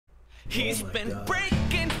He's been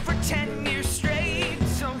breaking for 10 years straight,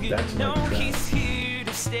 so you know he's here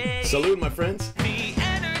to stay. Salute, my friends. The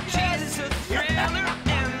energy is a thriller,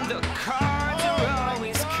 and the cards are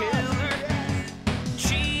always killer.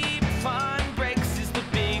 Cheap fun breaks is the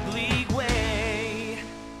big league way.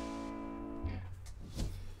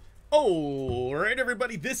 All right,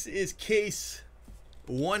 everybody, this is case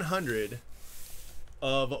 100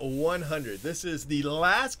 of 100. This is the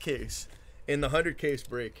last case in the 100 case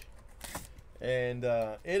break, and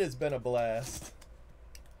it has been a blast.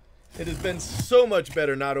 It has been so much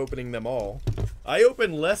better not opening them all. I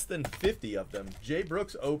opened less than 50 of them. Jay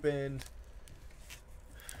Brooks opened,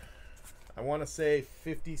 I want to say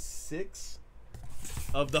 56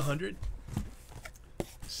 of the 100.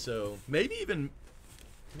 So maybe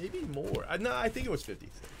more. No, I think it was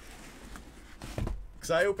 56.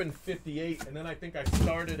 Because I opened 58, and then I think I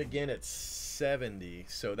started again at 70.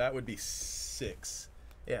 So that would be 6.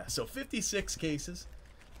 Yeah, so 56 cases.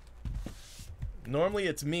 Normally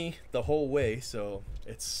it's me the whole way, so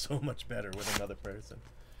it's so much better with another person.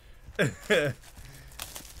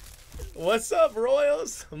 What's up,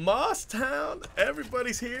 Royals? Moss Town?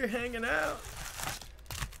 Everybody's here hanging out.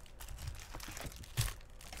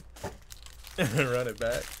 Run it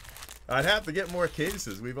back. I'd have to get more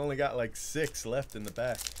cases. We've only got like 6 left in the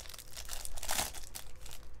back.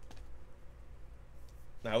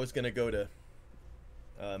 I was going to go to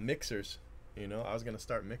mixers. You know, I was going to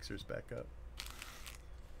start mixers back up.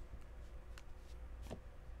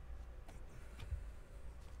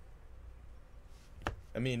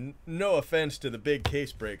 I mean, no offense to the big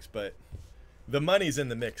case breaks, but the money's in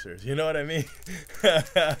the mixers. You know what I mean?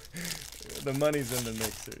 The money's in the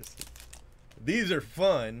mixers. These are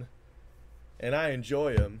fun, and I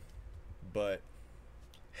enjoy them, but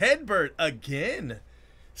Headbert again.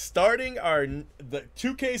 Starting the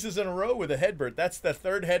 2 cases in a row with a Headbert. That's the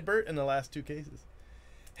 3rd Headbert in the last 2 cases.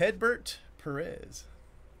 Headbert Perez.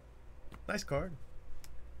 Nice card.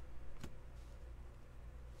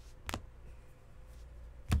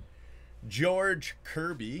 George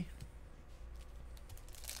Kirby.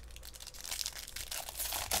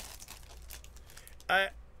 I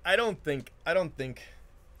don't think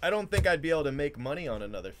I'd be able to make money on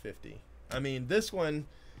another 50. I mean, this one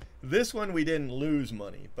we didn't lose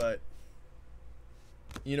money, but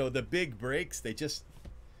you know, the big breaks, they just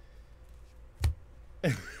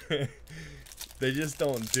they just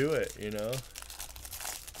don't do it, you know.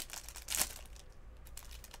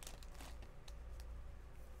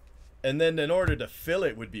 And then in order to fill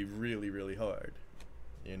it would be really, really hard,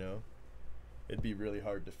 you know. It'd be really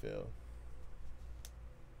hard to fill.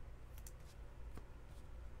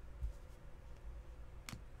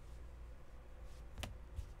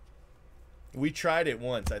 We tried it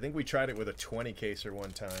once. I think we tried it with a 20 caser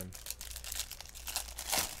one time.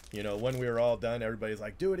 You know, when we were all done, everybody's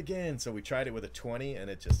like, do it again. So we tried it with a 20, and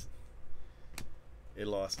it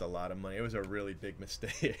lost a lot of money. It was a really big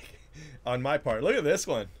mistake on my part. Look at this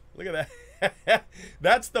one. Look at that.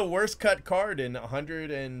 That's the worst cut card in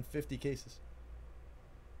 150 cases.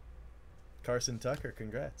 Carson Tucker,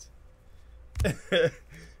 congrats. There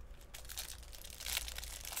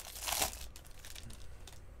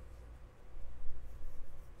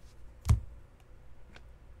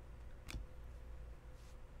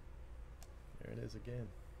it is again.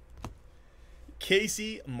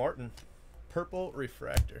 Casey Martin, purple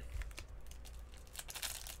refractor.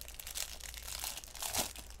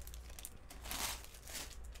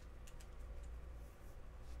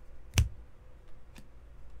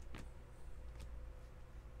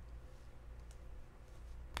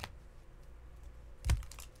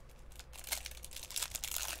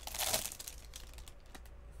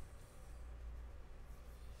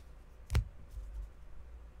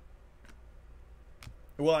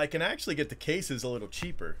 Well, I can actually get the cases a little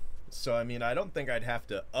cheaper. So, I mean, I don't think I'd have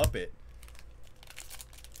to up it,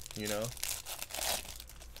 you know,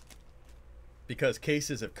 because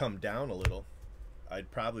cases have come down a little.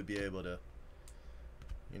 I'd probably be able to,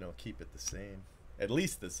 you know, keep it the same, at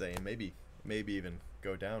least the same, maybe even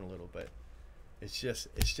go down a little, but it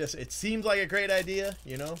seems like a great idea,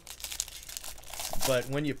 you know, but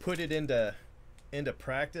when you put it into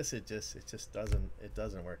practice, it just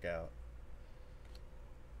doesn't work out.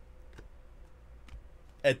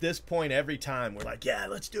 At this point, every time we're like, yeah,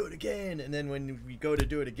 let's do it again. And then when we go to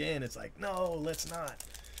do it again, it's like, no, let's not.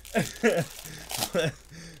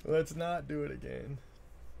 Let's not do it again.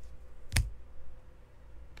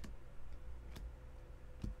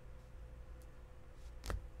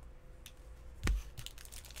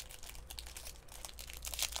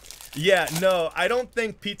 Yeah, no, I don't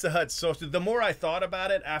think Pizza Hut's social. The more I thought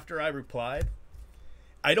about it after I replied,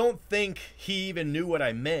 I don't think he even knew what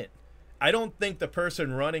I meant. I don't think the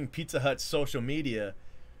person running Pizza Hut's social media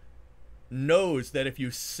knows that if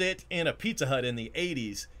you sit in a Pizza Hut in the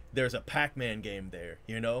 80s, there's a Pac-Man game there,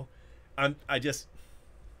 you know? I just,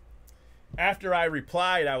 after I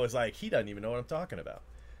replied, I was like, he doesn't even know what I'm talking about.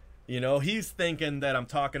 You know, he's thinking that I'm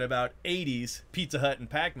talking about 80s Pizza Hut and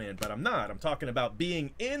Pac-Man, but I'm not. I'm talking about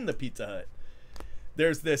being in the Pizza Hut.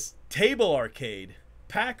 There's this table arcade,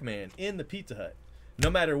 Pac-Man, in the Pizza Hut. No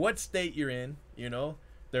matter what state you're in, you know,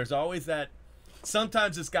 there's always that.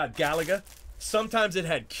 Sometimes it's got Galaga. Sometimes it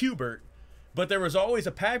had Qbert. But there was always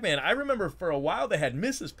a Pac-Man. I remember for a while they had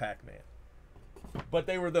Mrs. Pac-Man. But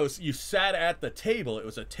they were those, you sat at the table. It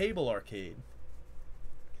was a table arcade.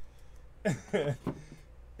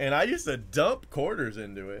 And I used to dump quarters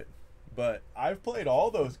into it. But I've played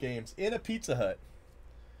all those games in a Pizza Hut.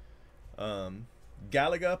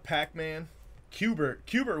 Galaga, Pac-Man, Qbert.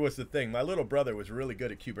 Qbert was the thing. My little brother was really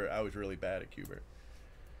good at Qbert. I was really bad at Qbert.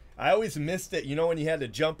 I always missed it. You know when you had to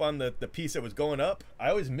jump on the piece that was going up? I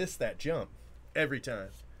always missed that jump. Every time.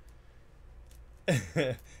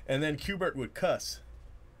 And then Qbert would cuss.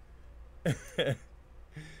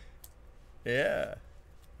 Yeah.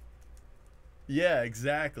 Yeah,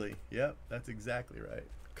 exactly. Yep, that's exactly right.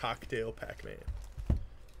 Cocktail Pac-Man.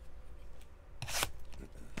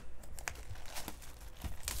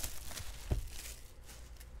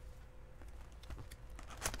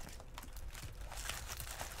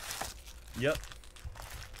 Yep.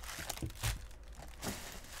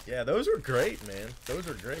 Yeah, those were great, man. Those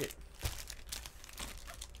were great.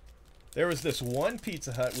 There was this one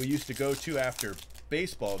Pizza Hut we used to go to after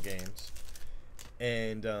baseball games.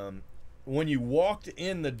 And when you walked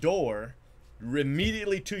in the door,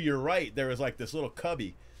 immediately to your right, there was like this little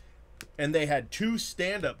cubby. And they had 2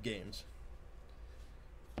 stand-up games.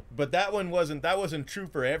 But that wasn't true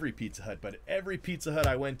for every Pizza Hut. But every Pizza Hut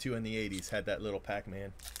I went to in the 80s had that little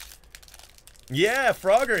Pac-Man. Yeah,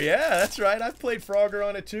 Frogger. Yeah, that's right. I've played Frogger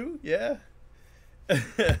on it too. Yeah.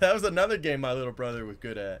 That was another game my little brother was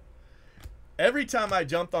good at. Every time I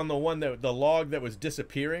jumped on the log that was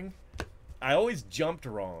disappearing, I always jumped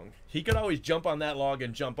wrong. He could always jump on that log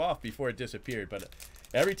and jump off before it disappeared, but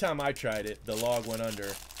every time I tried it, the log went under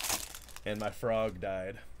and my frog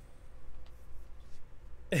died.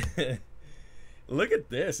 Look at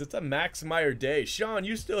this. It's a Max Meyer day. Sean,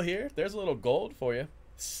 you still here? There's a little gold for you.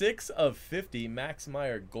 6 of 50 Max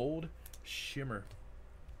Meyer Gold Shimmer.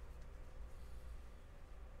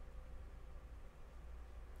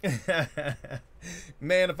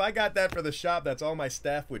 Man, if I got that for the shop, that's all my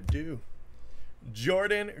staff would do.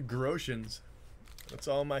 Jordan Groshans. That's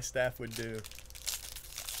all my staff would do.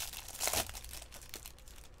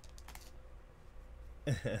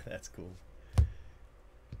 That's cool.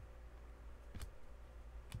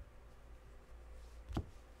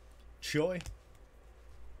 Choi.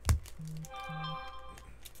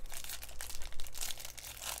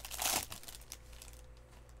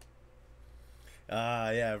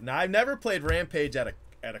 Yeah. Now I've never played Rampage at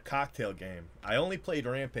a cocktail game. I only played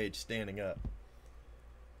Rampage standing up.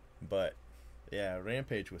 But yeah,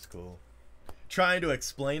 Rampage was cool. Trying to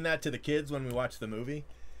explain that to the kids when we watch the movie,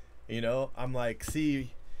 you know, I'm like,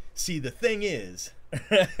 see, the thing is,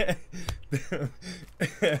 yeah.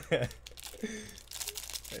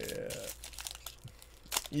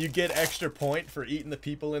 You get extra point for eating the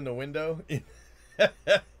people in the window.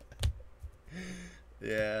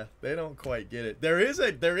 Yeah, they don't quite get it. There is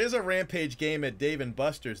a Rampage game at Dave &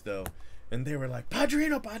 Buster's though, and they were like,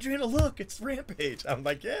 Padrino, look, it's Rampage. I'm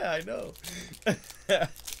like, yeah, I know.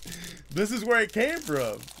 This is where it came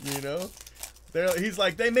from, you know. He's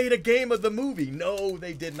like, they made a game of the movie. No,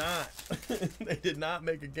 they did not. They did not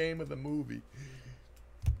make a game of the movie.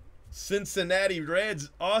 Cincinnati Reds,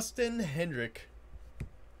 Austin Hendrick.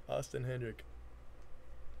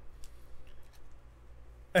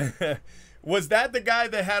 Was that the guy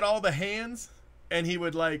that had all the hands, and he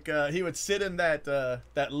would like he would sit in that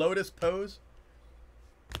that lotus pose,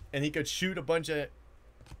 and he could shoot a bunch of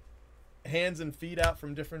hands and feet out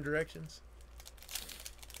from different directions?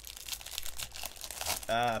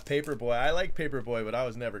 Paperboy. I like Paperboy, but I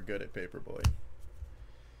was never good at Paperboy.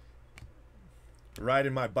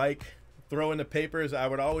 Riding my bike, throwing the papers, I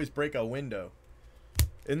would always break a window.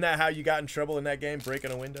 Isn't that how you got in trouble in that game,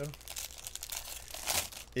 breaking a window?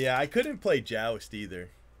 Yeah, I couldn't play Joust either.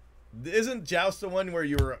 Isn't Joust the one where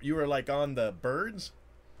you were like on the birds?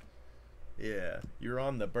 Yeah, you were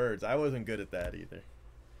on the birds. I wasn't good at that either.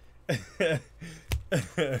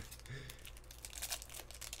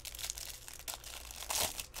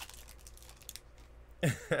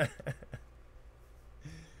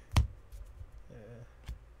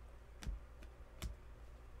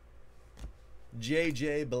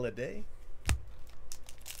 JJ Billade.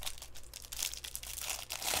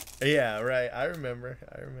 Yeah, right. I remember.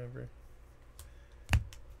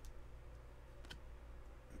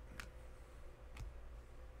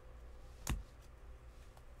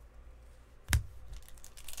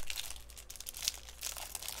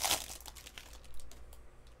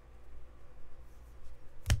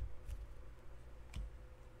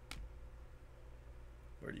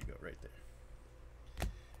 Where do you go? Right there.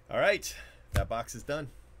 All right. That box is done.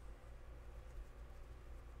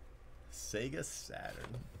 Sega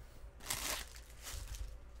Saturn.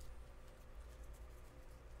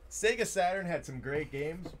 Sega Saturn had some great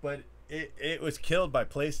games, but it was killed by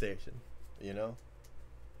PlayStation, you know?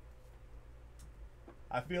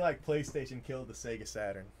 I feel like PlayStation killed the Sega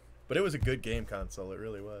Saturn. But it was a good game console, it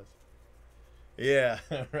really was. Yeah,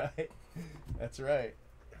 right. That's right.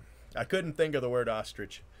 I couldn't think of the word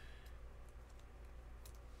ostrich.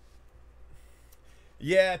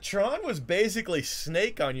 Yeah, Tron was basically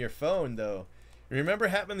Snake on your phone, though. Remember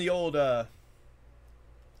having the old,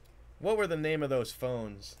 what were the name of those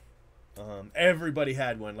phones? Everybody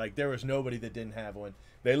had one. Like, there was nobody that didn't have one.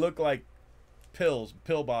 They looked like pill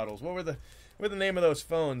bottles. What were the name of those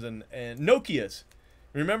phones? And Nokias.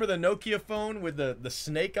 Remember the Nokia phone with the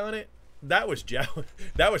snake on it? That was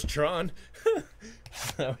that was Tron.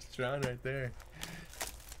 That was Tron right there.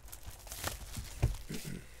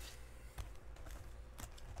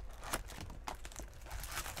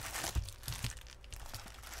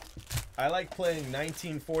 I like playing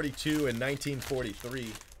 1942 and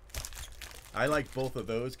 1943. I like both of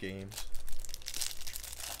those games.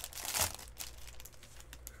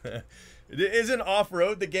 Isn't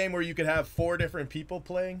Off-Road the game where you could have 4 different people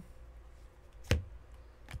playing?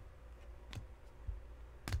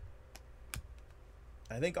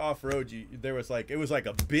 I think Off-Road, there was like, it was like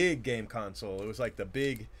a big game console. It was like the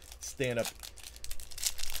big stand-up.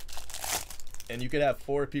 And you could have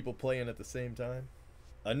 4 people playing at the same time.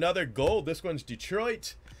 Another gold. This one's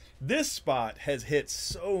Detroit. This spot has hit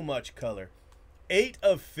so much color. 8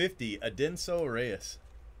 of 50. Adinso Reyes.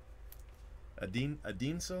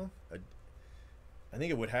 Adinso? I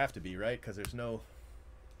think it would have to be, right? Because there's no...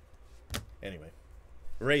 Anyway.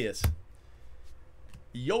 Reyes.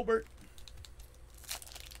 Yobert.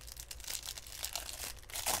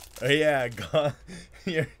 Oh,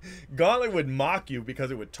 yeah. Gauntlet would mock you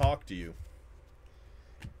because it would talk to you.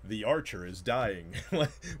 The archer is dying.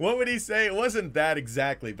 What would he say? It wasn't that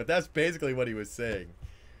exactly, but that's basically what he was saying.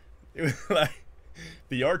 It was like,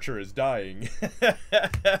 the archer is dying.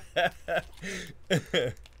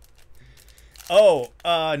 Oh,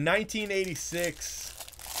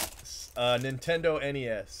 1986 Nintendo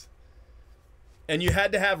NES. And you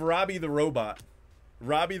had to have Robbie the Robot.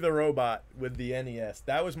 Robbie the Robot with the NES.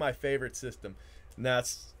 That was my favorite system. Now,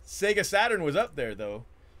 Sega Saturn was up there, though.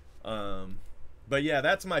 But yeah,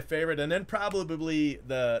 that's my favorite. And then probably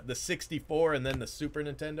the 64 and then the Super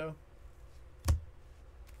Nintendo.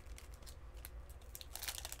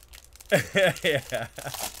 Yeah.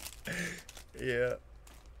 Yeah.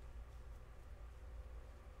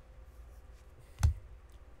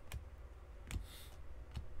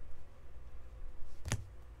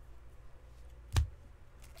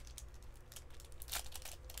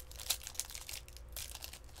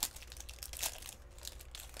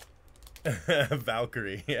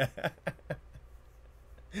 Valkyrie, yeah.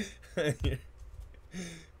 Yeah,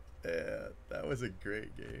 that was a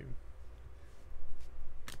great game.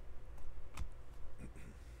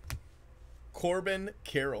 Corbin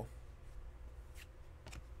Carroll.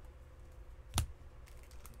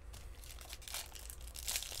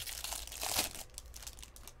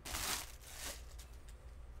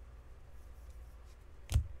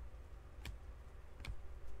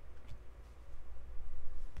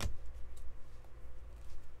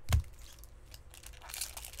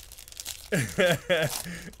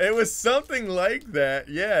 It was something like that.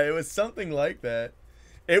 Yeah, it was something like that.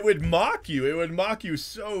 It would mock you. It would mock you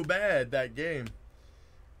so bad, that game.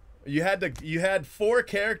 You had 4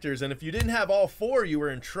 characters, and if you didn't have all 4, you were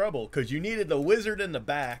in trouble because you needed the wizard in the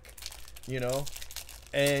back, you know.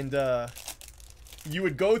 And you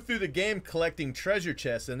would go through the game collecting treasure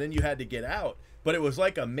chests, and then you had to get out. But it was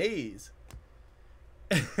like a maze.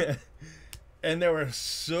 And there were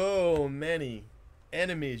so many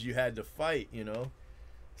enemies you had to fight, you know.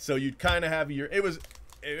 So you'd kind of have your...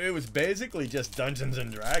 It was basically just Dungeons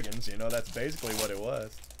and Dragons, you know. That's basically what it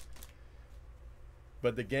was.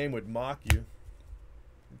 But the game would mock you,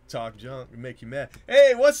 talk junk, make you mad.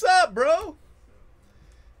 Hey, what's up, bro?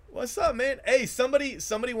 What's up, man? Hey, somebody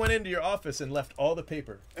went into your office and left all the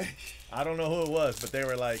paper. I don't know who it was, but they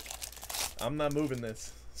were like, I'm not moving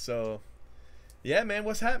this. So Yeah, man,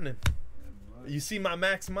 what's happening? What? You see my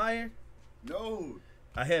Max Meyer? No.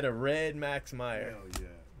 I had a red Max Meyer. Hell yeah.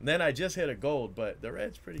 Then I just hit a gold, but the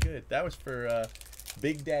red's pretty good. That was for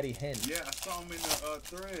Big Daddy Hen. Yeah, I saw him in the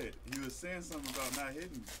thread. He was saying something about not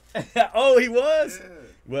hitting. Oh, he was? Yeah.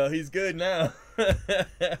 Well, he's good now.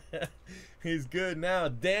 He's good now.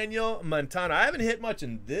 Daniel Montano. I haven't hit much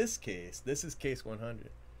in this case. This is case 100.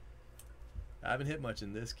 I haven't hit much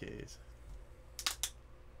in this case.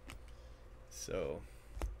 So,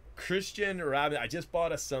 Christian Robin. I just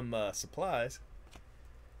bought us some supplies.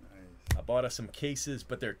 Nice. I bought us some cases,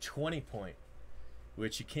 but they're 20 point,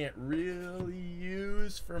 which you can't really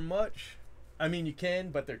use for much. I mean, you can,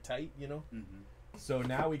 but they're tight, you know? Mm-hmm. So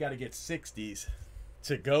now we got to get 60s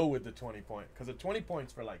to go with the 20 point. Because the 20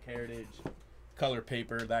 points for like heritage, color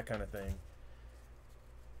paper, that kind of thing.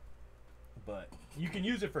 But you can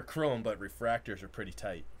use it for chrome, but refractors are pretty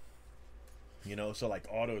tight. You know, so like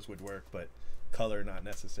autos would work, but color not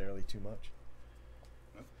necessarily too much.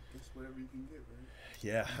 It's whatever you can get, right?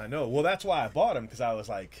 Yeah, I know. Well, that's why I bought them, because I was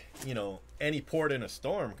like, you know, any port in a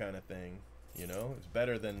storm kind of thing. You know, it's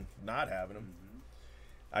better than not having them. Mm-hmm.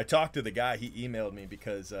 I talked to the guy. He emailed me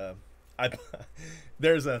because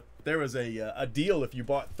there was a deal if you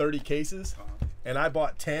bought 30 cases, and I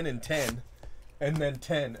bought 10 and 10, and then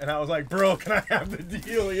 10, and I was like, bro, can I have the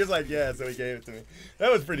deal? He was like, yeah, so he gave it to me.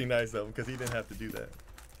 That was pretty nice of him because he didn't have to do that.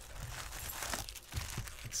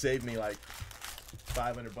 It saved me like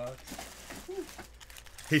 $500.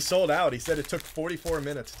 He sold out. He said it took 44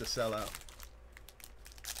 minutes to sell out.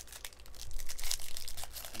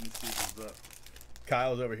 Let me see what's up.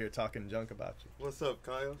 Kyle's over here talking junk about you. What's up,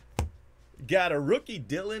 Kyle? Got a rookie,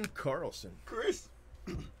 Dylan Carlson. Chris.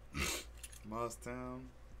 Tosstown.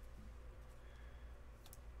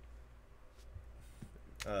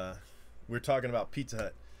 We're talking about Pizza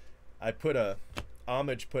Hut. I put a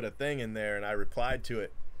Homage put a thing in there, and I replied to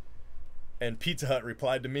it, and Pizza Hut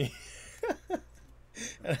replied to me.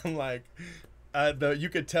 And I'm like, you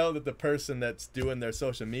could tell that the person that's doing their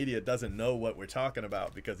social media doesn't know what we're talking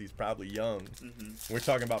about because he's probably young. Mm-hmm. We're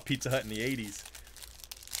talking about Pizza Hut in the 80s.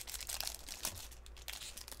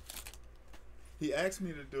 He asked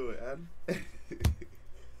me to do it, Adam.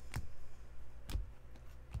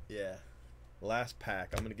 Yeah. Last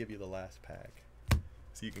pack. I'm going to give you the last pack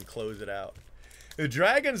so you can close it out. The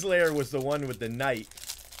Dragon's Lair was the one with the knight.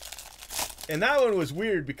 And that one was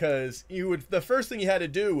weird because the first thing you had to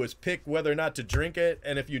do was pick whether or not to drink it,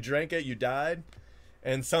 and if you drank it, you died.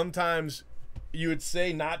 And sometimes you would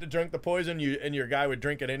say not to drink the poison, and your guy would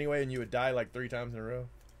drink it anyway, and you would die like 3 times in a row.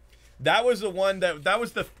 That was the one that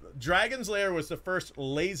was the Dragon's Lair was the first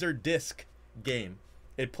laser disc game.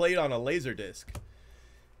 It played on a laser disc.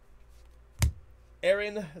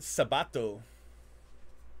 Aaron Sabato.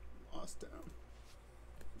 Tosstown.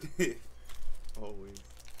 Always.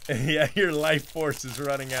 Yeah, your life force is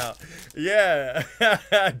running out. Yeah,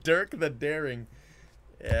 Dirk the Daring.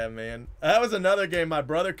 Yeah, man, that was another game my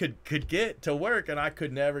brother could get to work, and I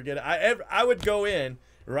could never get it. I would go in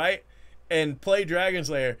right and play Dragon's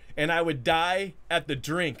Lair, and I would die at the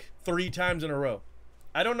drink 3 times in a row.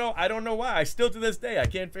 I don't know why. I still to this day I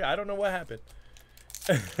can't figure. I don't know what happened.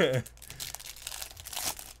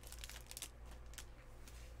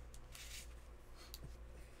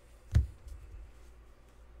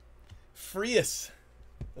 Frias.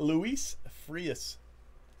 Luis Frias.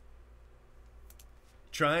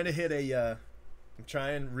 Trying to hit I'm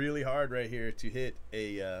trying really hard right here to hit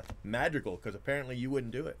a Madrigal because apparently you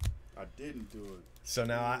wouldn't do it. I didn't do it. So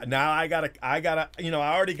now I gotta I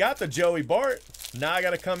already got the Joey Bart. Now I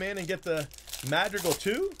gotta come in and get the Madrigal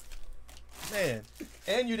too. Man,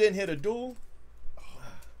 and you didn't hit a duel.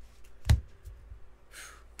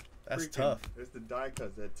 That's tough. It's the die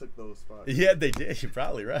cuts that took those spots. Yeah, they did. You're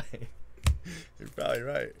probably right. You're probably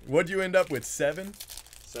right. What'd you end up with? 7?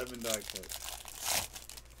 7 die cuts.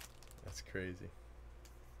 That's crazy.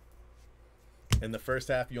 In the first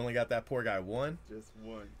half, you only got that poor guy 1. Just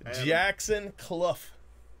 1. Jackson Clough.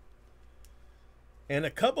 And a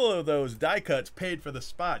couple of those die cuts paid for the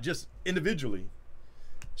spot just individually.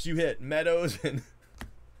 So you hit Meadows and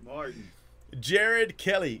Martin. Jared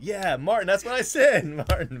Kelly. Yeah, Martin. That's what I said.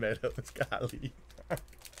 Martin Meadows. Golly.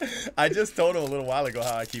 I just told him a little while ago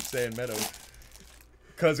how I keep saying Meadows.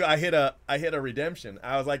 Because I hit a redemption.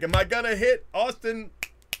 I was like, am I going to hit Austin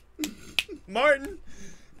Martin?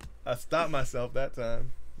 I stopped myself that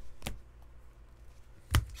time.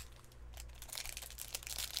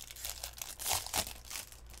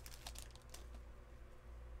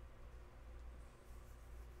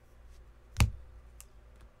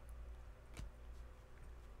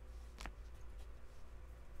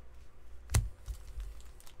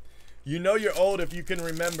 You know you're old if you can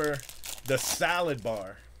remember the salad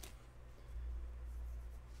bar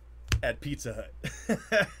at Pizza Hut.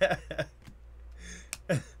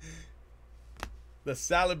 The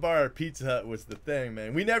salad bar at Pizza Hut was the thing,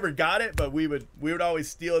 man. We never got it, but we would always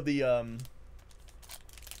steal the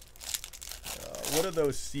what are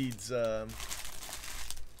those seeds?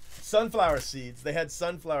 Sunflower seeds. They had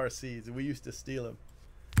sunflower seeds, and we used to steal them.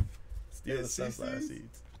 Steal the sunflower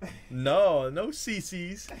seeds. No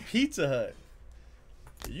CC's. Pizza Hut.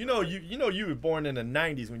 You know you were born in the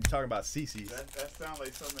 90s when you talk about CC's. That sounds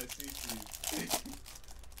like something at CC's.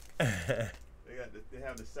 They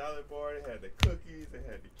have the salad bar, they had the cookies, they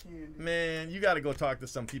had the candy. Man, you got to go talk to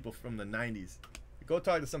some people from the 90s. Go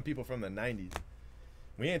talk to some people from the 90s.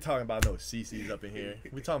 We ain't talking about no CC's up in here.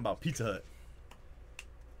 We talking about Pizza Hut.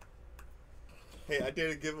 Hey, I did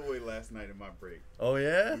a giveaway last night in my break. Oh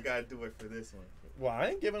yeah? We gotta do it for this one. Well, I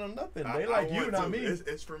ain't giving them nothing. They like you, not me.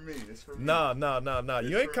 It's for me. It's for me. No.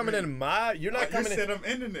 You ain't coming in my. You're not coming in. I said I'm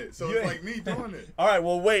ending it, so it's like me doing it. All right.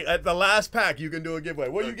 Well, wait. At the last pack, you can do a giveaway.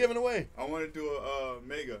 What are you giving away? I want to do a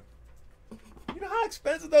mega. You know how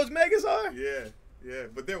expensive those megas are? Yeah,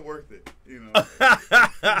 but they're worth it. You know.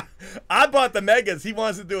 I bought the megas. He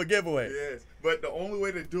wants to do a giveaway. Yes, but the only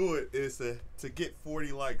way to do it is to get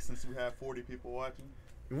 40 likes since we have 40 people watching.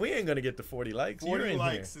 We ain't gonna get to 40 likes. 40 You're in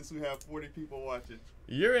likes here. since we have 40 people watching.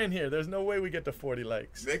 You're in here. There's no way we get to 40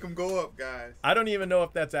 likes. Make them go up, guys. I don't even know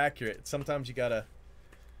if that's accurate. Sometimes you gotta.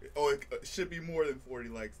 Oh, it should be more than 40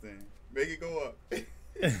 likes then. Make it go up.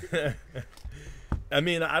 I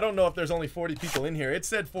mean, I don't know if there's only 40 people in here. It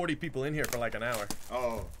said 40 people in here for like an hour.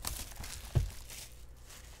 Oh.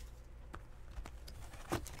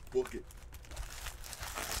 Book it.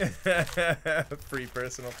 Free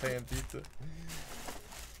personal pan pizza.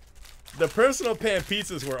 The personal pan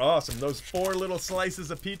pizzas were awesome. Those 4 little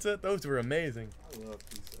slices of pizza, those were amazing. I love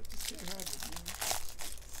pizza. Just can't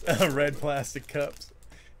have it, man. Red plastic cups.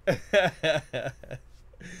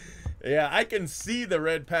 Yeah, I can see the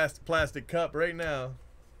red plastic cup right now.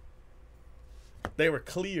 They were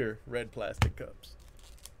clear red plastic cups.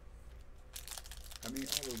 How many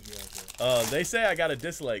hours you have there? They say I got a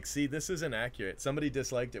dislike. See, this isn't accurate. Somebody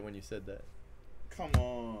disliked it when you said that. Come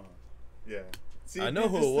on. Yeah. See, I know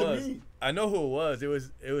who it was. Me. I know who it was. It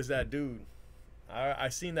was that dude. I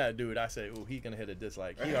seen that dude. I said, "Ooh, he gonna hit a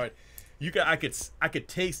dislike." He already. I could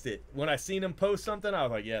taste it when I seen him post something. I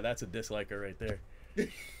was like, "Yeah, that's a disliker right there."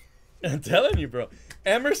 I'm telling you, bro.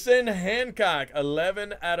 Emerson Hancock,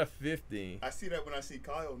 11 out of 50. I see that when I see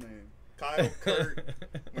Kyle name. Kyle, Kurt.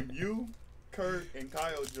 When you, Kurt, and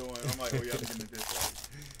Kyle join, I'm like, oh yeah, I'm gonna dislike.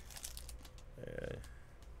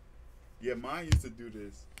 Yeah, mine used to do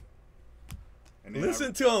this. And then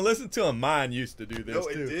Listen to him. Mine used to do this no,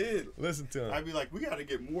 too. it did. Listen to him. I'd be like, we got to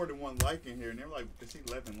get more than 1 like in here. And they're like, it's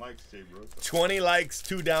 11 likes, Jay, bro. 20 likes,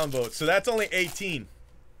 2 downvotes. So that's only 18.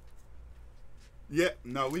 Yeah,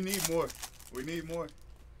 no, we need more. We need more.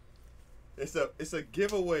 It's a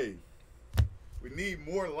giveaway. We need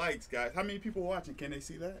more likes, guys. How many people watching? Can they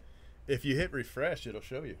see that? If you hit refresh, it'll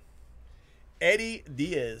show you. Eddie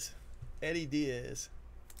Diaz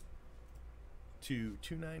to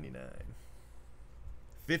 $2.99.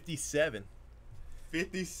 57.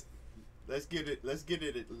 50. Let's get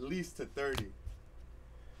it at least to 30.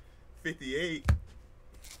 58.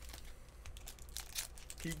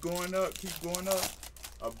 Keep going up.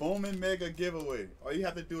 A Bowman Mega giveaway. All you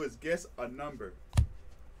have to do is guess a number.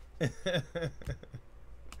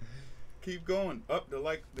 Keep going. Up the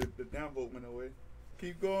downvote went away.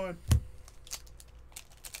 Keep going.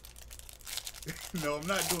 No, I'm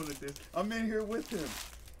not doing this. I'm in here with him.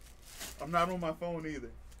 I'm not on my phone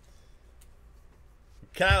either.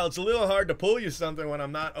 Kyle, it's a little hard to pull you something when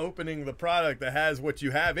I'm not opening the product that has what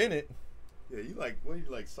you have in it. Yeah, you like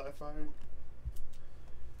sci-fi?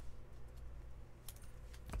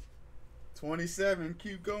 27,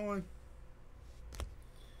 keep going.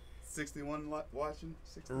 61 watching.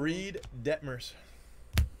 61. Reed Detmers.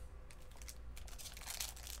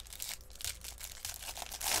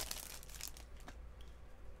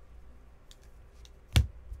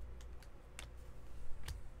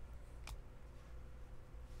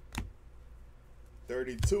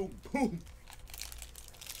 $32. Boom.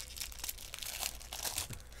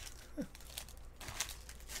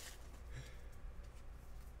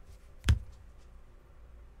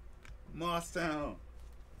 Tosstown.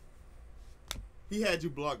 He had you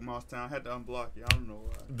blocked, Tosstown. Had to unblock you. I don't know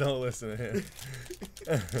why. Don't listen to him.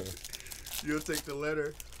 You'll take the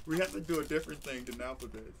letter. We have to do a different thing than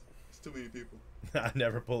alphabets. It's too many people. I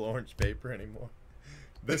never pull orange paper anymore.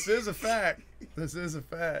 This is a fact. This is a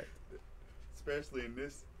fact. Especially in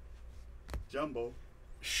this jumbo.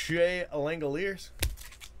 Shea Langoliers.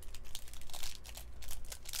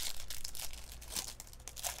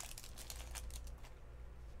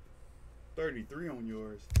 $33 on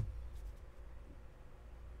yours.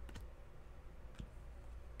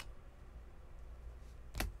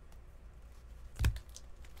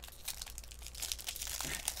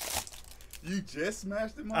 You just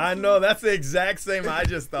smashed it, I know, that's the exact same I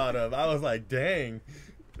just thought of. I was like, dang,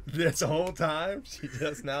 this whole time she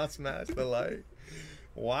just now smashed the light.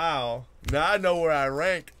 Wow. Now I know where I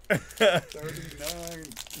rank. 39.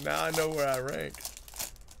 Now I know where I rank.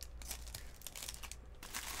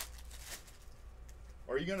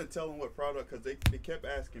 Are you gonna tell them what product? Because they kept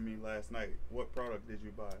asking me last night, what product did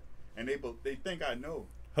you buy? And they think I know.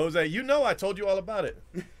 Jose, you know I told you all about it.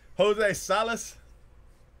 Jose Salas.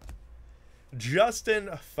 Justin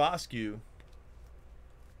Foscue.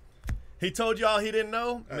 He told y'all he didn't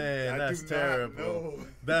know? Man, that's terrible.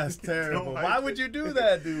 That's terrible. Why would you do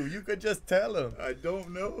that, dude? You could just tell him. I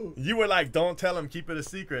don't know. You were like, don't tell him, keep it a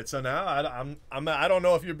secret. So now I don't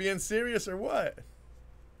know if you're being serious or what.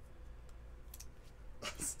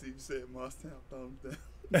 Steve said Mosstown thumbs down.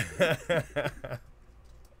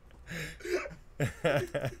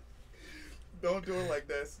 Don't do it like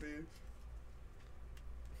that, Steve.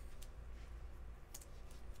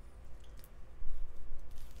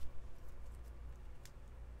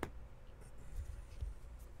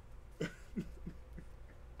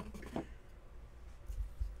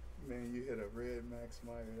 Man, you hit a red Max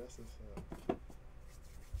Meyer. That's what's up.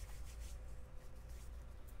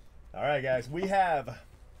 All right, guys, we have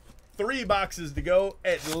 3 boxes to go.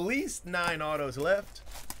 At least 9 autos left.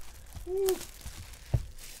 Woo.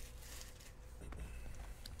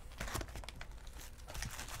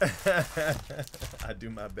 I do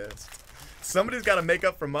my best. Somebody's got to make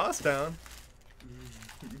up for Mosstown.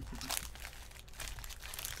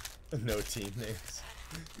 No team names.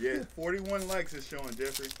 Yeah, 41 likes is showing,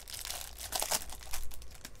 Jeffrey.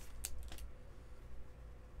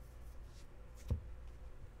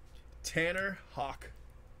 Tanner Hawk.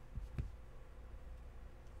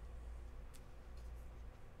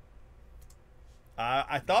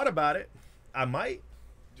 I thought about it. I might.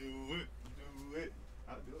 Do it.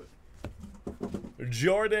 I'll do it.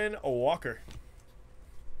 Jordan Walker.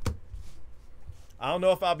 I don't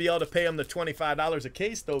know if I'll be able to pay him the $25 a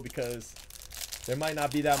case, though, because there might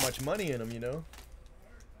not be that much money in them, you know?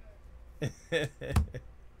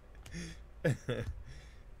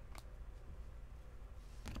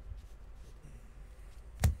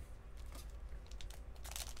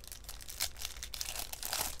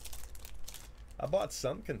 I bought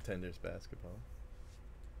some Contenders basketball.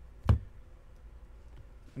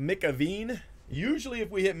 McAveen. Usually if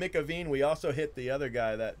we hit McAveen, we also hit the other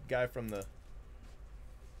guy, that guy from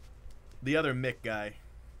the other Mick guy.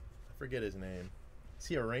 I forget his name. Is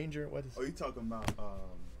he a Ranger? What is? Oh, you talking about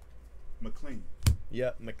McLean?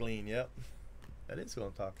 Yep, McLean. Yep, that is who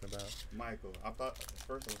I'm talking about. Michael. I thought at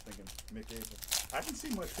first I was thinking Mick Avery. I didn't see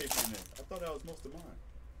much paper in there. I thought that was most of mine.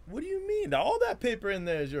 What do you mean? All that paper in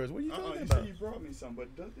there is yours. What are you talking You about? said you brought me some, but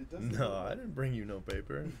it doesn't. No, I didn't bring you no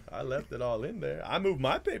paper. I left it all in there. I moved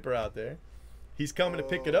my paper out there. He's coming to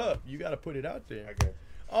pick it up. You got to put it out there. I got it.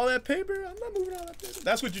 All that paper? I'm not moving all that paper.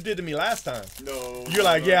 That's what you did to me last time. No. You're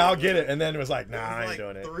like, yeah, I'll get it. And then it was like, nah, I ain't like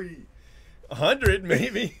doing it. 3. 100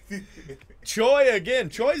 maybe. Choi again.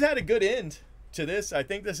 Choi's had a good end to this. I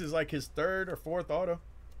think this is like his 3rd or 4th auto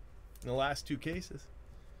in the last 2 cases.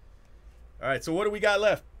 All right, so what do we got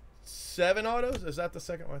left? 7 autos? Is that the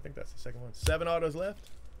second one? I think that's the second one. 7 autos left.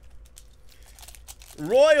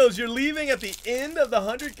 Royals, you're leaving at the end of the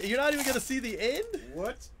 100. You're not even going to see the end?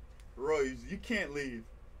 What? Roy, you can't leave.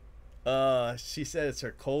 She said it's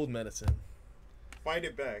her cold medicine. Fight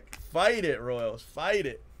it back. Fight it, Royals. Fight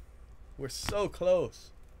it. We're so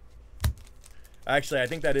close. Actually, I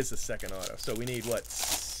think that is the second auto. So we need what?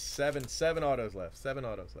 7 autos left. 7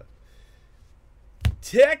 autos left.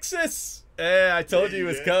 Texas. I told you he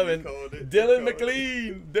was coming. Dylan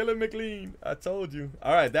McLean. Dylan McLean. I told you.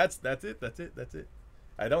 All right, that's it. That's it.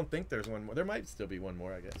 I don't think there's one more. There might still be one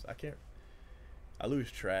more, I guess. I can't. I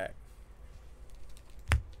lose track.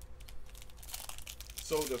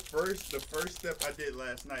 So the first step I did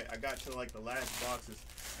last night, I got to like the last boxes,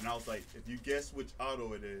 and I was like, if you guess which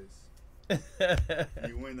auto it is,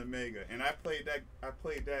 you win the mega. And I played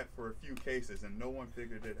that for a few cases, and no one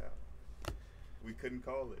figured it out. We couldn't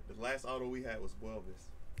call it. The last auto we had was Buelvis.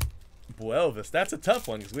 Buelvis. That's a tough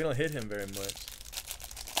one because we don't hit him very much.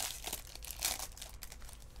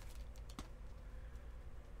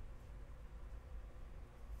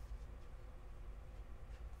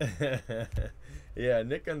 Yeah,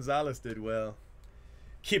 Nick Gonzalez did well.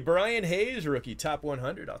 Brian Hayes, rookie, top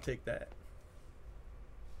 100. I'll take that.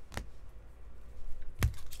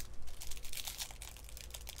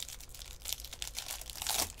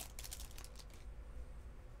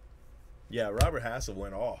 Yeah, Robert Hassel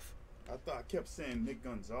went off. I thought I kept saying Nick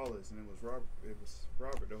Gonzalez, and it was Robert. It was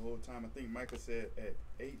Robert the whole time. I think Micah said at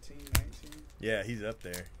 18, 19. Yeah, he's up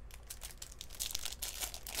there.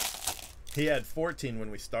 He had 14 when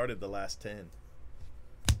we started the last 10.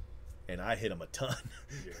 And I hit him a ton.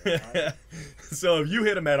 Yeah, so if you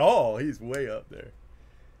hit him at all, he's way up there.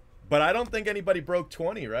 But I don't think anybody broke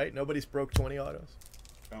 20, right? Nobody's broke 20 autos.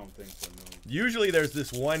 I don't think so, no. Usually there's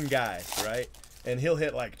this one guy, right? And he'll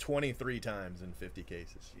hit like 23 times in 50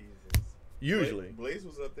 cases. Jesus. Usually. Blaze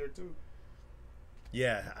was up there too.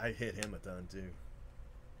 Yeah, I hit him a ton too.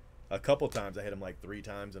 A couple times I hit him like 3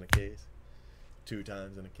 times in a case. 2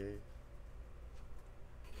 times in a case.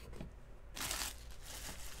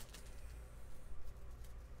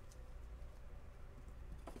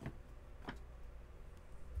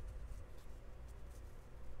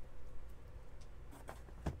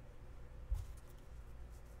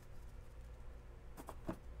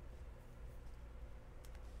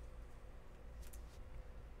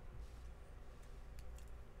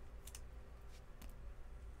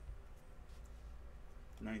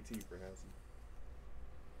 For Hassan.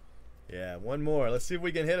 Yeah, one more. Let's see if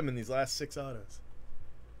we can hit him in these last 6 autos.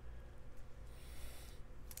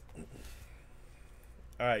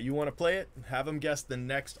 All right, you want to play it? Have him guess the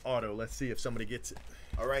next auto. Let's see if somebody gets it.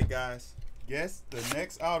 All right, guys. Guess the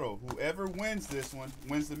next auto. Whoever wins this one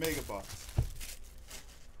wins the mega box.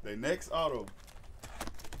 The next auto.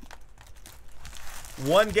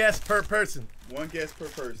 One guess per person. One guess per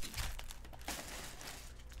person.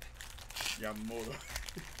 Yamamoto.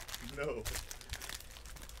 No.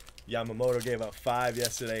 Yamamoto gave up 5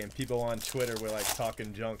 yesterday, and people on Twitter were like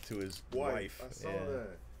talking junk to his wife. I saw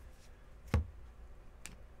that.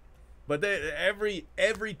 But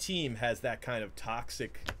every team has that kind of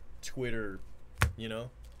toxic Twitter, you know.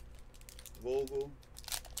 Vogel,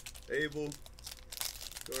 Abel,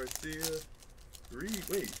 Garcia, Reed.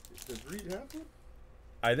 Wait, does Reed have one?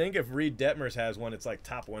 I think if Reed Detmers has one, it's like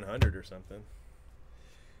top 100 or something.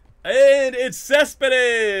 And it's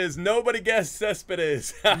Cespedes. Nobody guessed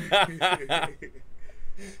Cespedes. All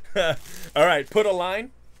right, put a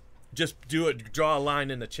line. Just do it. Draw a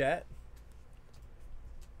line in the chat.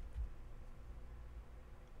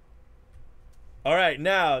 All right,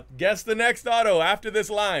 now guess the next auto after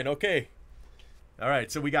this line. Okay. All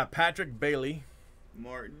right, so we got Patrick Bailey.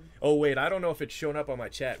 Martin. Oh, wait, I don't know if it's shown up on my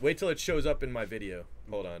chat. Wait till it shows up in my video.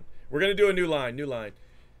 Hold on. We're going to do a new line. New line.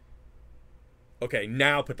 Okay,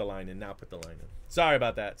 now put the line in. Now put the line in. Sorry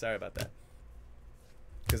about that. Sorry about that.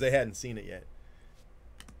 Because they hadn't seen it yet.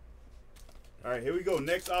 All right, here we go.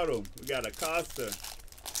 Next auto. We got Acosta.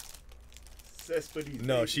 Cespedes.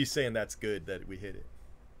 No, she's saying that's good that we hit it.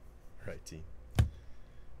 Right, team.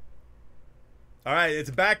 All right, it's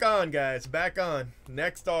back on, guys. Back on.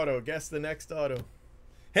 Next auto. Guess the next auto.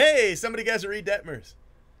 Hey, somebody guessed Reed Detmers.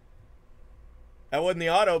 That wasn't the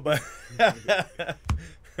auto, but...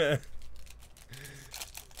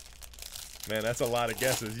 Man, that's a lot of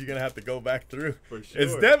guesses. You're going to have to go back through. For sure.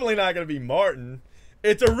 It's definitely not going to be Martin.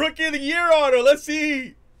 It's a Rookie of the Year auto. Let's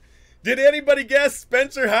see. Did anybody guess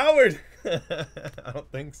Spencer Howard? I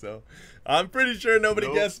don't think so. I'm pretty sure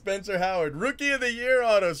nobody guessed Spencer Howard. Rookie of the Year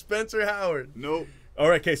auto, Spencer Howard. Nope. All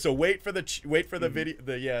right, okay, so wait for the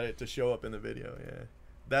video to show up in the video. Yeah.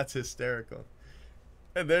 That's hysterical.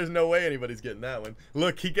 And there's no way anybody's getting that one.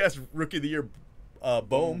 Look, he guessed Rookie of the Year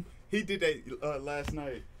Bowman. He did that last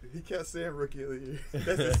night. He kept saying Rookie of the Year.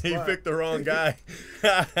 That's his spot. He picked the wrong guy.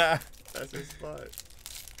 That's his spot.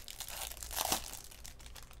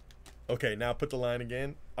 Okay, now put the line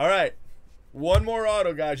again. All right. One more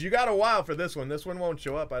auto, guys. You got a while for this one. This one won't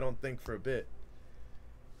show up, I don't think, for a bit.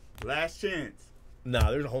 Last chance.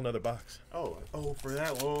 Nah, there's a whole nother box. Oh, for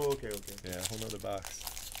that one. Oh, okay. Yeah, a whole nother box.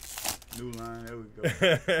 New line. There we go.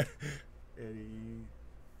 Eddie.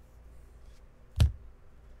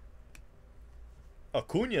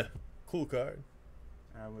 Acuna. Cool card.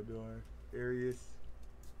 Amador. Arias.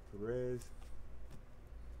 Perez.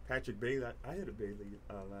 Patrick Bailey. I hit a Bailey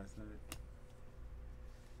last night.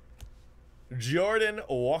 Jordan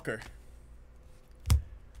Walker.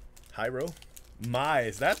 Hyro.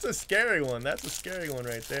 Mize. That's a scary one. That's a scary one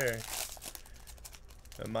right there.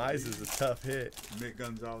 Mize is a tough hit. Nick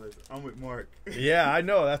Gonzalez. I'm with Mark. Yeah, I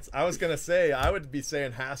know. I was going to say, I would be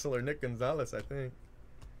saying Hassel or Nick Gonzalez, I think.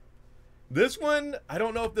 This one, I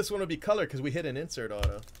don't know if this one would be color because we hit an insert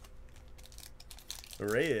auto.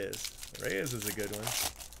 Reyes. Reyes is a good one.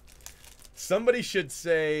 Somebody should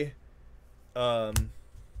say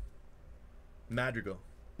Madrigal.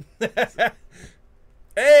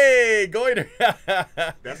 Hey, Goiter.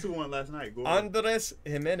 That's who won last night. Go Andres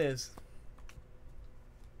Jimenez.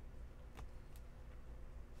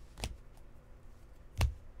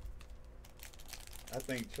 I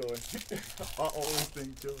think Choi. I always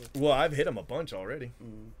think Choi. Well, I've hit him a bunch already.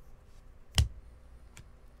 Mm.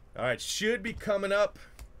 All right, should be coming up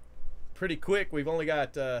pretty quick. We've only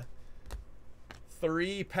got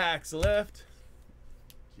 3 packs left.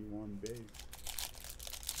 G1 base.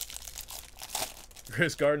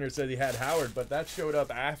 Chris Gardner said he had Howard, but that showed up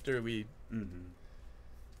after we. Mm-hmm.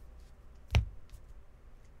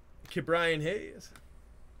 Brian Hayes.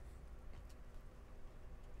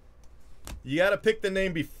 You got to pick the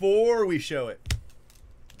name before we show it.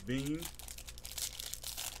 Bean.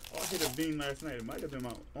 Oh, I hit a bean last night. It might have been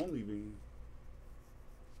my only bean.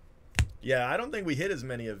 Yeah, I don't think we hit as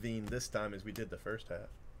many of Veen this time as we did the first half.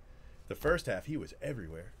 The first half, he was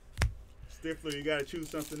everywhere. Stifler, you got to choose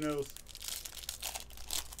something else.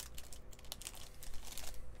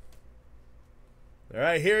 All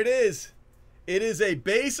right, here it is. It is a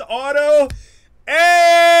base auto.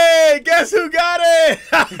 Hey, guess who got it?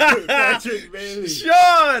 Patrick Bailey.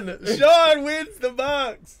 Sean. Sean wins the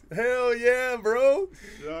box. Hell yeah, bro.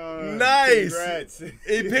 Sean, Nice. Congrats.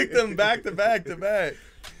 He picked them back to back to back.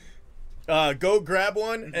 Go grab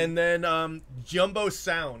one, and then Jumbo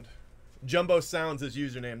Sound. Jumbo Sound's his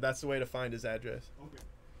username. That's the way to find his address. Okay.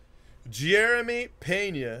 Jeremy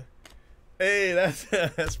Pena. Hey,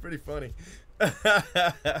 that's pretty funny.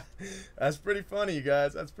 That's pretty funny, you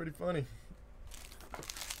guys. That's pretty funny.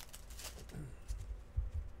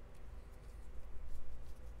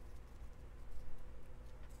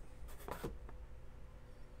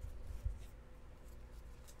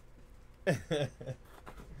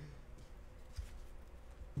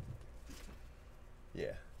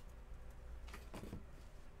 Yeah.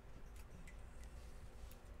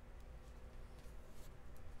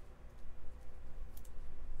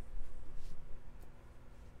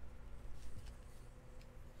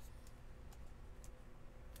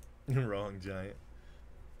 Wrong giant.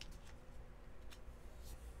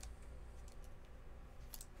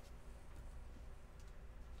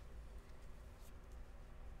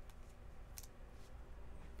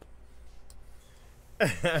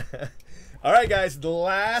 All right, guys, the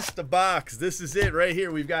last box. This is it right here.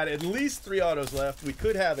 We've got at least 3 autos left. We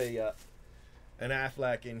could have a an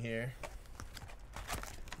Aflac in here.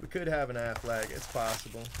 We could have an Aflac. It's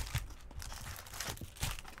possible.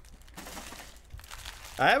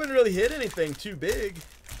 I haven't really hit anything too big.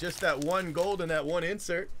 Just that one gold and that one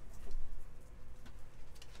insert.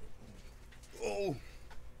 Oh,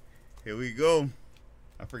 here we go.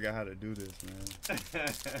 I forgot how to do this, man.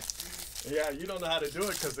 Yeah, you don't know how to do it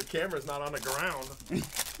because the camera's not on the ground.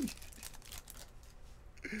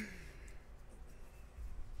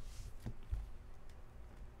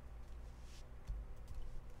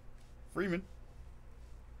 Freeman.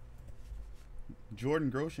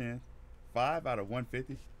 Jordan Groshan. 5 out of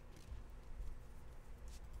 150.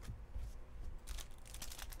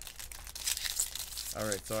 All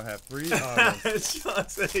right, so I have 3 autos. Sean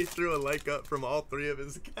said he threw a like up from all 3 of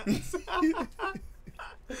his accounts.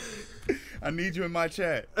 I need you in my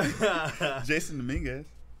chat. Jason Dominguez.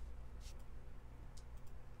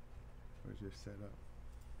 Where's your setup?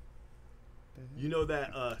 You know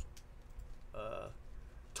that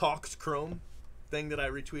Talks Chrome thing that I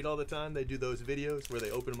retweet all the time? They do those videos where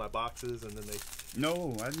they open my boxes and then they...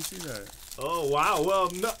 No, I didn't see that. Oh, wow. Well,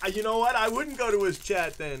 no, you know what? I wouldn't go to his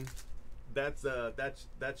chat then. That's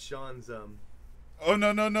Sean's... Oh,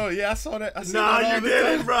 no. Yeah, I saw that. I No, you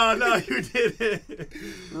didn't, bro. No, you didn't.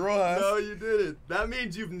 Rojas. No, you didn't. That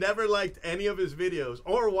means you've never liked any of his videos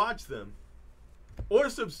or watched them or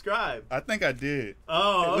subscribed. I think I did.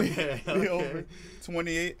 Oh, okay. The over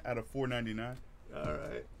 28 out of 499. All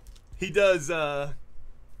right. He does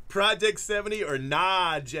Project 70 or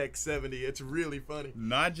Najek 70. It's really funny.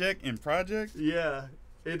 Najek and Project? Yeah.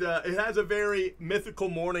 It has a very mythical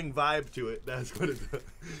morning vibe to it. That's what it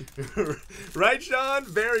does. Right, Sean?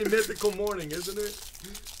 Very mythical morning, isn't it?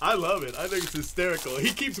 I love it. I think it's hysterical.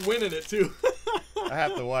 He keeps winning it, too. I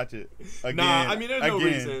have to watch it again. Nah, I mean, there's no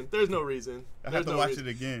reason. There's no reason. I have to watch it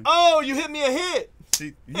again. Oh, you hit me a hit.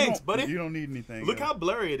 See, Thanks, buddy. You don't need anything. Look how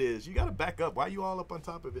blurry it is. You got to back up. Why are you all up on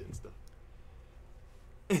top of it and stuff?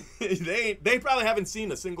 they probably haven't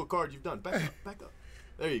seen a single card you've done. Back up. Back up.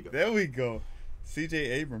 There you go. There we go. CJ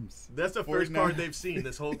Abrams. That's the first card they've seen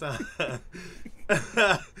this whole time.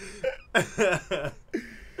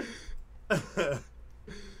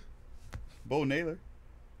 Bo Naylor.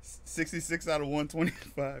 66 out of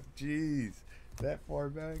 125. Jeez. That far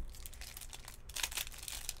back.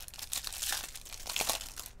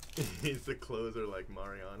 He's the closer like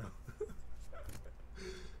Mariano.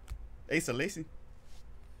 Asa Lacy.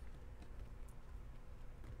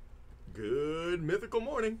 Good mythical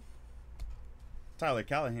morning. Tyler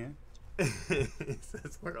Callahan. He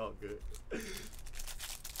says we're all good.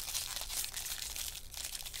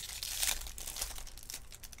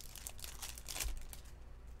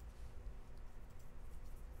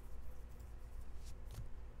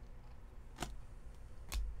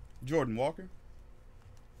 Jordan Walker.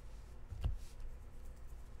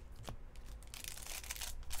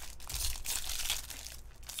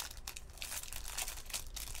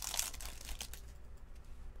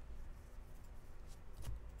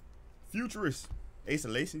 Futurist. Asa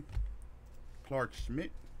Lacy. Clark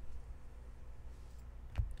Schmidt.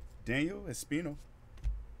 Daniel Espino.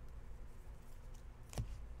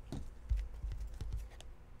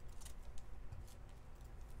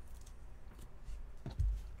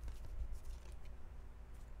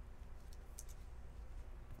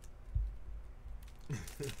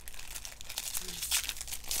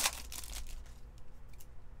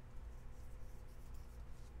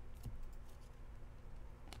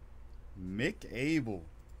 Mick Abel.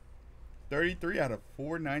 33 out of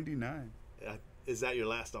 499. Is that your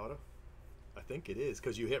last auto? I think it is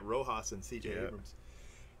because you hit Rojas and CJ Yeah. Abrams.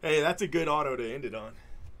 Hey, that's a good auto to end it on.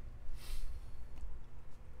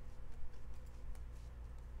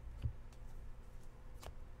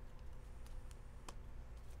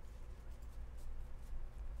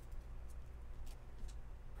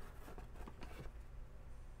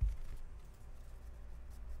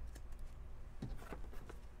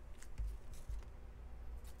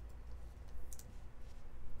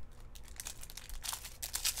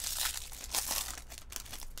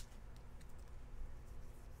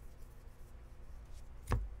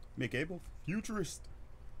 Mick Abel. Futurist.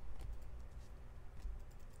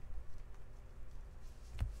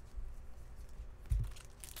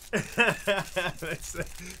 They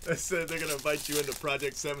said they're gonna invite you into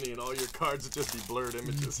Project 70 and all your cards will just be blurred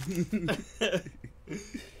images.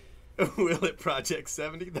 Will it Project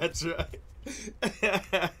 70? That's right.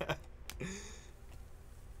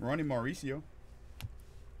 Ronnie Mauricio.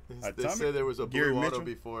 They Atomic. said there was a Gary blue auto Mitchell.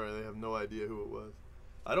 before and they have no idea who it was.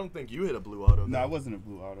 I don't think you hit a blue auto. No, though. it wasn't a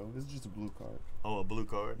blue auto. It was just a blue card. Oh, a blue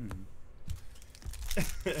card.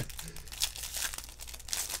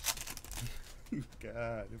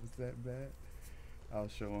 God, it was that bad. I'll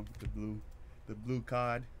show him the blue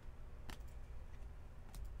card.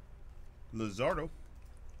 Luzardo.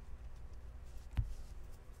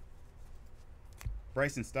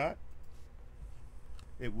 Bryson Stott.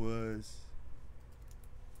 It was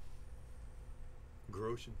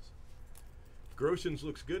Groshans. Groshans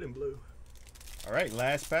looks good in blue. all right.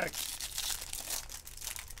 Last pack.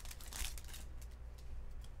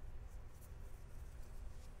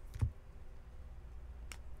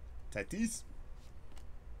 Tatis.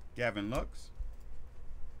 Gavin Lux.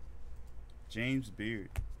 James Beard.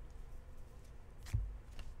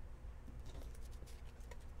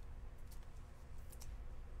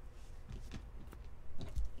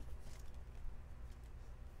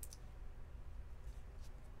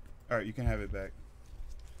 All right, you can have it back.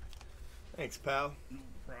 Thanks, pal. No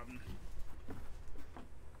problem.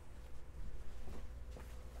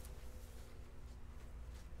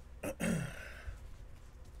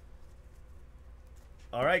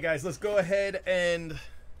 All right, guys, let's go ahead and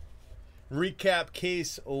recap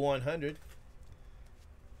case 100.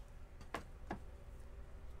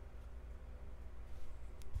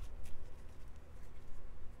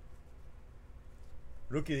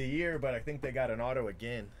 Rookie of the year, but I think they got an auto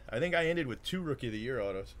again. I think I ended with 2 Rookie of the Year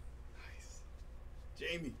autos. Nice.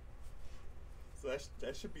 Jamie. So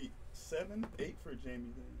that should be 7, 8 for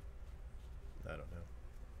Jamie then. I don't know.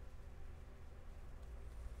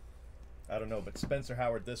 I don't know, but Spencer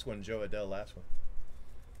Howard this one, Joe Adele last one.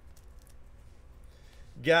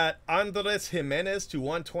 Got Andres Jimenez to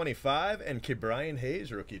 125 and Ke'Bryan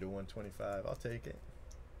Hayes rookie to 125. I'll take it.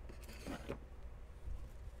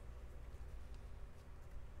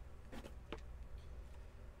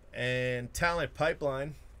 And Talent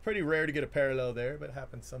Pipeline. Pretty rare to get a parallel there, but it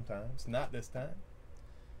happens sometimes. Not this time.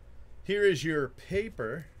 Here is your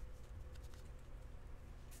paper.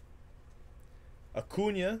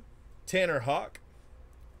 Acuna, Tanner Houck,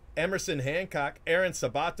 Emerson Hancock, Aaron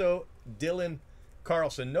Sabato, Dylan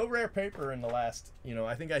Carlson. No rare paper in the last,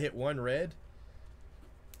 I think I hit 1 red.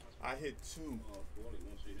 I hit 2.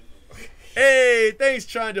 Hey, thanks,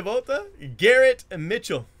 Tron Devota. Garrett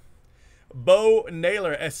Mitchell, Bo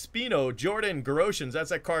Naylor, Espino, Jordan Groshans. That's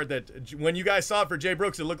that card that when you guys saw it for Jay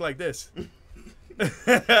Brooks, it looked like this.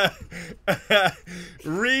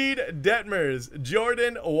 Reed Detmers,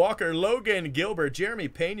 Jordan Walker, Logan Gilbert, Jeremy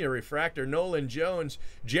Pena, Refractor, Nolan Jones,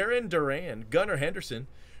 Jaron Duran, Gunnar Henderson,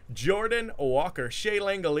 Jordan Walker, Shea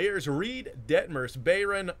Langoliers, Reed Detmers,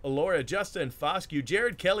 Bayron Laura, Justin Foscue,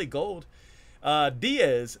 Jared Kelly Gold,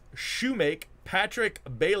 Diaz Shoemake, Patrick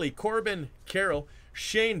Bailey, Corbin Carroll,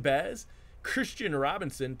 Shane Baz, Christian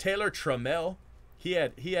Robinson, Taylor Trammell. He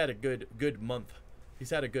had a good month.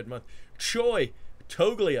 He's had a good month. Choi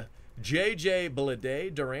Toglia, JJ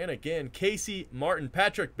Blade, Duran again, Casey Martin,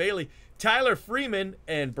 Patrick Bailey, Tyler Freeman,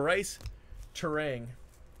 and Bryce Terang.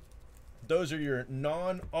 Those are your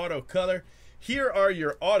non-auto color. Here are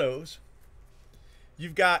your autos.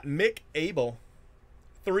 You've got Mick Abel,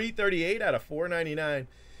 338 out of 499.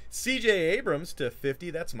 CJ Abrams to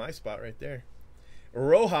 50. That's my spot right there.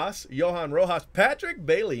 Johan Rojas, Patrick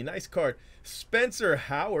Bailey, nice card. Spencer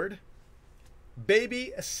Howard,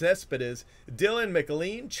 Baby Cespedes, Dylan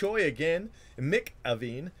McLean, Choi again, Mick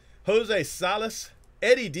Aveen, Jose Salas,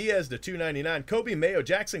 Eddie Diaz to 299, Kobe Mayo,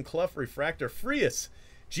 Jackson Clough Refractor, Frias,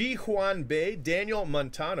 G. Juan Bay, Daniel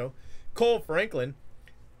Montano, Cole Franklin,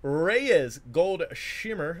 Reyes Gold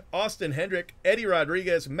Shimmer, Austin Hendrick, Eddie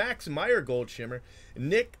Rodriguez, Max Meyer Gold Shimmer,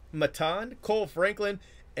 Nick Matan, Cole Franklin,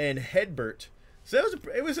 and Hedbert. So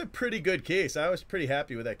it was a pretty good case. I was pretty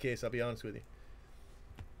happy with that case, I'll be honest with you.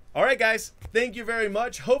 All right, guys, thank you very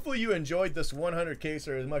much. Hopefully you enjoyed this 100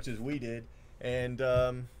 caser as much as we did. And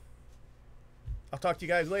I'll talk to you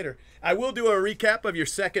guys later. I will do a recap of your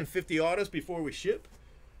second 50 autos before we ship.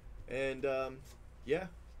 And yeah,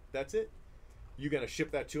 that's it. You going to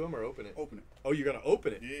ship that to them or open it? Open it. Oh, you're going to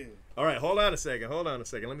open it? Yeah. All right, hold on a second. Hold on a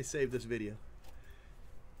second. Let me save this video.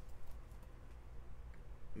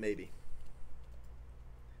 Maybe.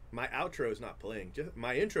 My outro is not playing.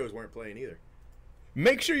 My intros weren't playing either.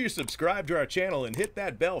 Make sure you subscribe to our channel and hit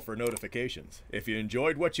that bell for notifications. If you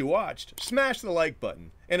enjoyed what you watched, smash the like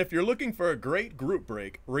button. And if you're looking for a great group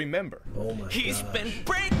break, remember. Oh my He's gosh. been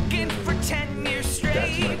breaking for 10 years straight.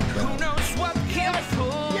 That's my Who crap. knows what he'll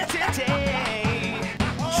pull today?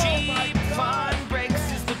 Cheap fun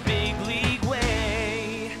breaks is the big league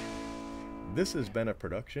way. This has been a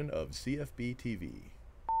production of CFB TV.